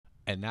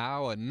And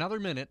now another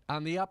minute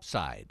on the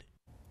upside.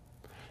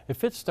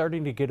 If it's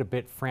starting to get a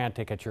bit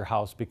frantic at your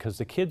house because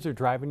the kids are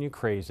driving you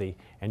crazy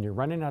and you're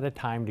running out of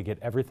time to get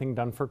everything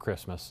done for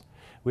Christmas,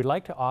 we'd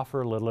like to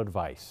offer a little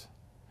advice.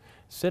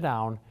 Sit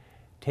down,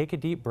 take a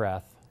deep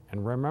breath,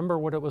 and remember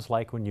what it was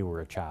like when you were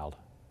a child.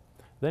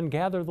 Then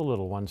gather the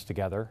little ones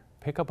together,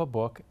 pick up a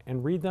book,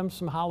 and read them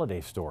some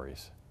holiday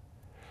stories.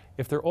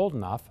 If they're old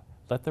enough,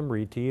 let them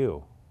read to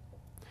you.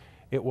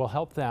 It will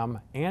help them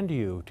and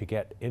you to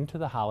get into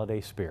the holiday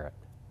spirit.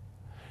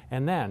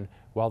 And then,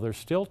 while there's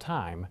still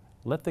time,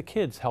 let the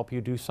kids help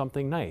you do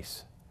something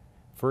nice.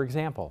 For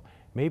example,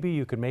 maybe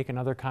you could make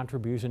another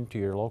contribution to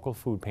your local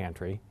food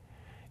pantry.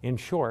 In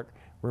short,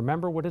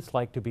 remember what it's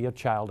like to be a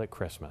child at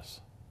Christmas.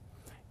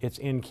 It's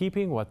in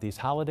keeping what these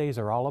holidays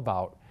are all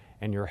about,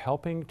 and you're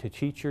helping to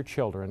teach your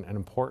children an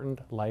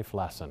important life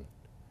lesson.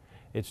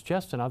 It's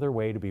just another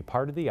way to be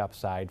part of the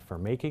upside for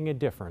making a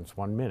difference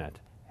 1 minute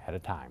at a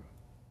time.